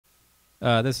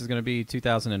This is going to be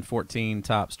 2014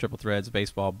 Topps Triple Threads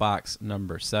Baseball Box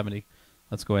number 70.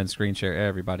 Let's go ahead and screen share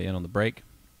everybody in on the break.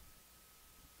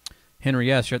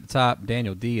 Henry S., you're at the top.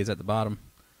 Daniel D. is at the bottom.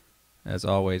 As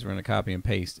always, we're going to copy and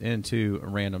paste into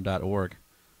random.org.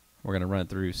 We're going to run it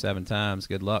through 7 times.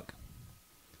 Good luck.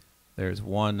 There's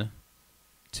 1,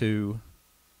 2,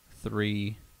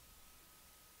 3,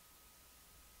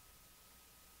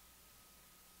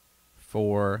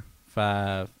 4,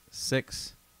 5,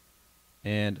 6,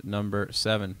 and number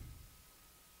 7.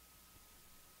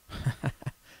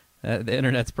 The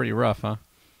internet's pretty rough, huh?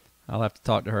 I'll have to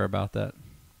talk to her about that.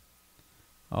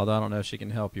 Although I don't know if she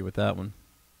can help you with that one.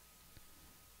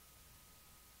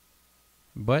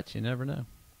 But you never know.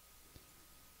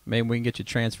 Maybe we can get you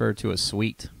transferred to a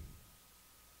suite.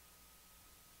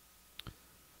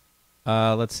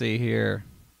 Let's see here.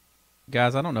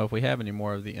 Guys, I don't know if we have any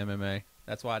more of the MMA.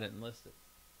 That's why I didn't list it.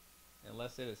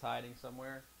 Unless it is hiding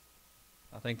somewhere.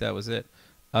 I think that was it.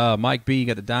 Mike B., you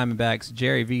got the Diamondbacks.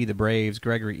 Jerry V., the Braves.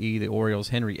 Gregory E., the Orioles.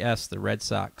 Henry S., the Red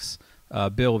Sox.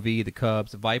 Bill V., the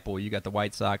Cubs. Vipel, you got the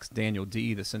White Sox. Daniel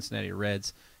D., the Cincinnati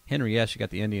Reds. Henry S., you got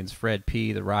the Indians. Fred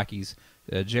P., the Rockies.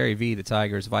 Jerry V., the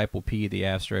Tigers. Vipel P., the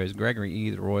Astros. Gregory E.,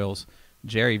 the Royals.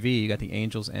 Jerry V., you got the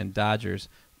Angels and Dodgers.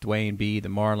 Dwayne B., the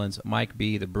Marlins. Mike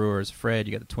B., the Brewers. Fred,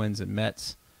 you got the Twins and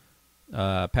Mets.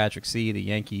 Patrick C., the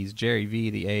Yankees. Jerry V.,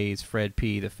 the A's. Fred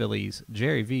P., the Phillies.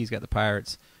 Jerry V.'s got the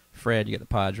Pirates. Fred, you got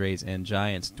the Padres and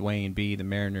Giants. Dwayne B., the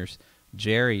Mariners.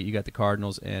 Jerry, you got the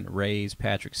Cardinals and Rays.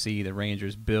 Patrick C., the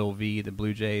Rangers. Bill V., the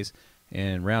Blue Jays.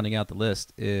 And rounding out the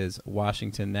list is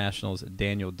Washington Nationals'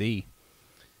 Daniel D.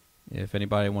 If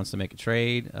anybody wants to make a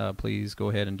trade, please go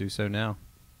ahead and do so now.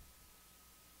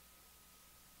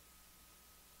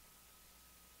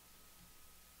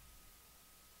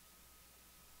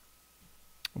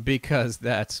 Because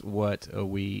that's what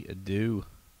we do.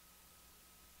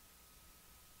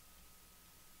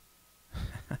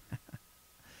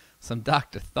 Some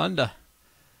Dr. Thunder.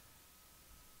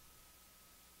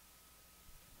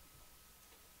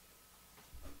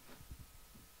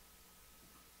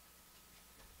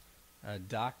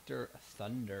 Dr.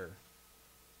 Thunder.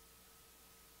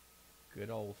 Good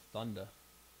old Thunder.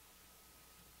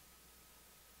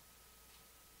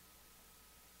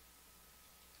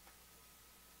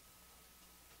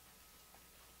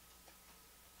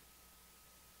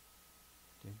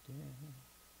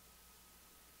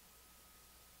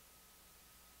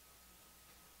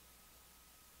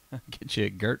 Get you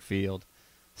at Gertfield.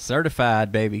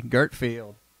 Certified, baby.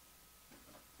 Gertfield.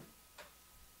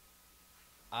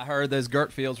 I heard those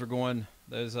Gertfields were going,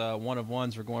 those one of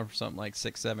ones were going for something like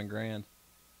 6-7 grand.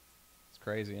 It's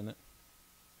crazy, isn't it?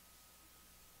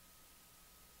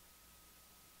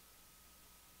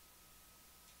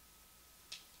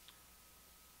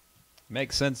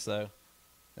 Makes sense, though.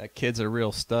 That kid's a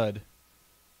real stud.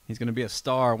 He's going to be a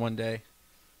star one day.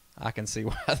 I can see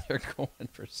why they're going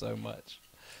for so much.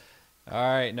 All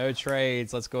right, no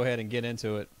trades. Let's go ahead and get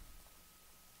into it.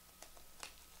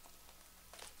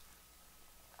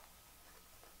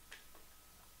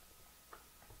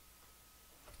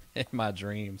 In my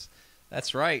dreams.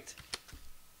 That's right.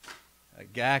 A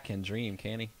guy can dream,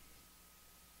 can he?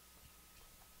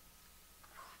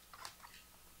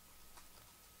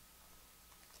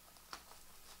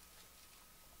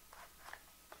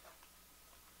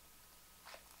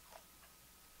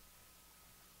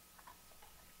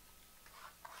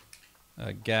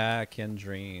 A guy can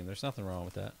dream. There's nothing wrong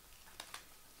with that.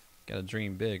 Got to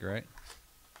dream big, right?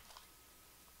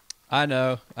 I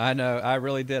know. I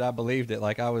really did. I believed it.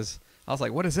 Like I was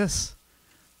like, what is this?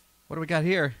 What do we got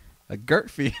here? A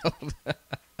Gertfield.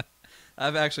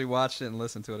 I've actually watched it and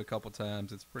listened to it a couple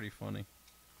times. It's pretty funny.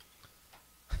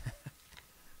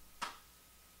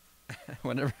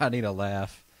 Whenever I need a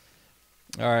laugh.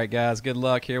 All right, guys. Good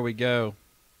luck. Here we go.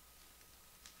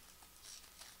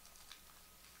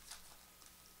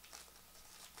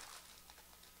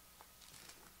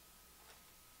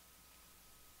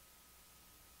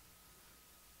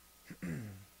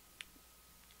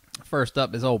 First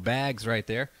up is old Bags right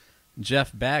there.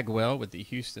 Jeff Bagwell with the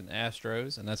Houston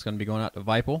Astros, and that's going to be going out to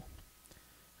Vipel.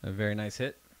 A very nice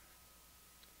hit.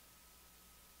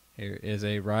 Here is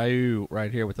a Ryu right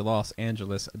here with the Los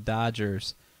Angeles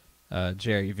Dodgers.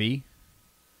 Jerry V.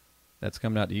 That's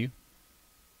coming out to you.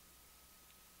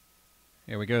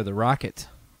 Here we go. The Rocket.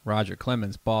 Roger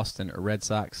Clemens, Boston Red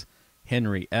Sox.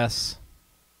 Henry S.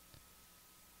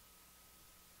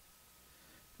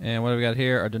 And what do we got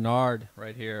here? A Denard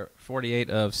right here.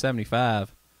 48 of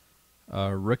 75.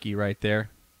 Rookie right there.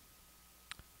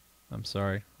 I'm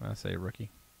sorry when I say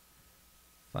rookie.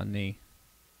 Funny.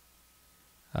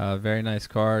 Very nice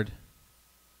card.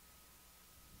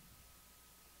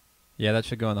 Yeah, that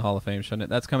should go in the Hall of Fame, shouldn't it?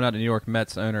 That's coming out to New York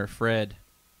Mets owner Fred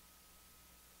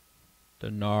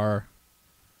Donar.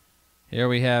 Here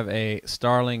we have a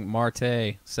Starling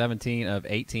Marte, 17 of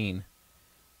 18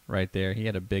 right there. He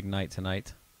had a big night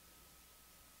tonight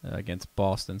against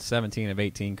Boston. 17 of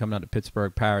 18 coming out to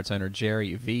Pittsburgh Pirates owner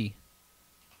Jerry V.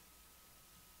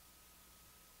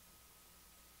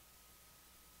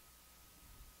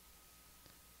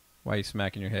 Why are you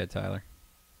smacking your head, Tyler?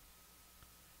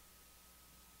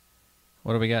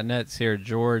 What do we got next here?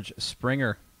 George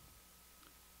Springer.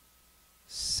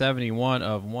 71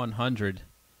 of 100.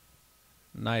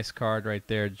 Nice card right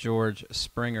there, George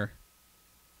Springer.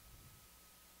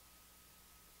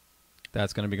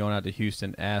 That's going to be going out to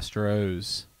Houston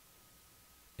Astros.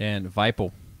 And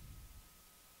Vipel.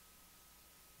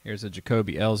 Here's a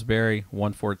Jacoby Ellsbury,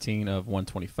 114 of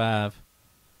 125.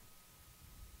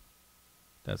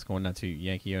 That's going out to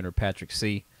Yankee owner Patrick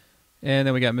C. And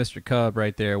then we got Mr. Cub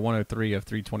right there, 103 of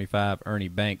 325, Ernie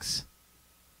Banks.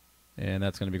 And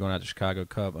that's going to be going out to Chicago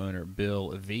Cub owner Bill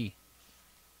V.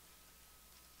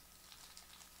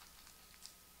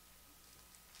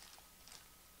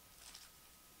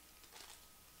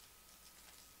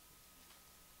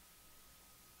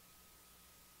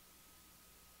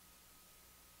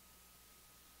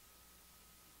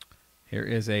 Here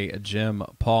is a Jim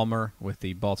Palmer with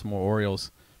the Baltimore Orioles,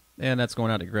 and that's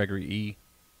going out to Gregory E.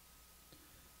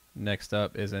 Next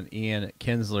up is an Ian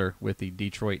Kinsler with the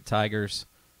Detroit Tigers,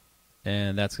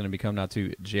 and that's going to be coming out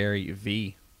to Jerry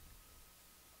V.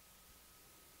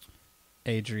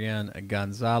 Adrian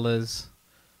Gonzalez,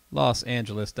 Los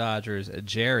Angeles Dodgers,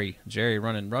 Jerry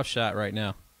running rough shot right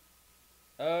now.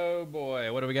 Oh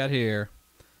boy, what do we got here?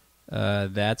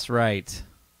 That's right.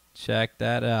 Check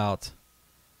that out.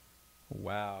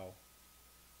 Wow.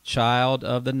 Child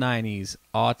of the 90s,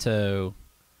 auto.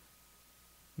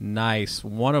 Nice.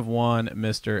 1 of 1,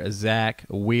 Mr. Zach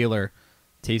Wheeler.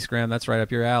 T-Scram, that's right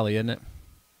up your alley, isn't it?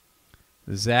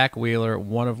 Zach Wheeler,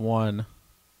 1 of 1.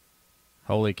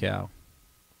 Holy cow.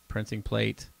 Printing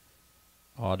plate,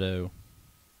 auto.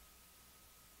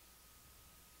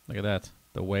 Look at that.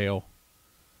 The whale.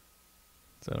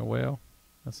 Is that a whale?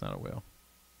 That's not a whale.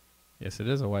 Yes, it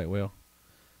is a white whale.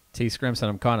 T-Scrim said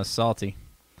I'm kind of salty.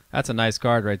 That's a nice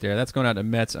card right there. That's going out to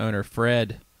Mets owner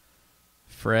Fred.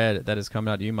 Fred, that is coming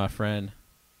out to you, my friend.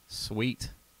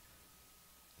 Sweet.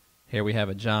 Here we have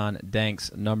a John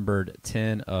Danks numbered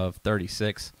 10 of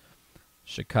 36.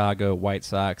 Chicago White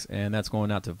Sox. And that's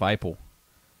going out to Vipel.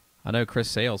 I know Chris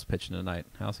Sale's pitching tonight.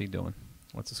 How's he doing?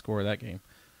 What's the score of that game?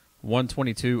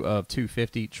 122 of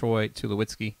 250. Troy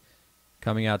Tulowitzki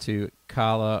coming out to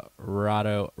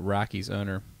Colorado Rockies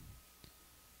owner.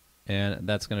 And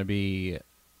that's going to be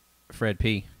Fred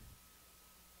P.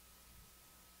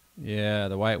 Yeah,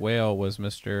 the white whale was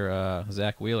Mr.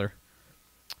 Zach Wheeler.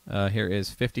 Here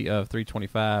is 50 of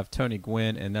 325, Tony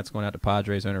Gwynn, and that's going out to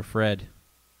Padres owner Fred.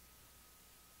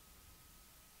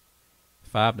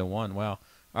 5-1, wow.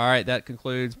 All right, that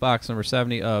concludes box number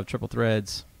 70 of Triple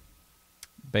Threads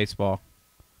Baseball.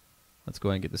 Let's go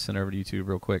ahead and get this sent over to YouTube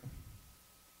real quick.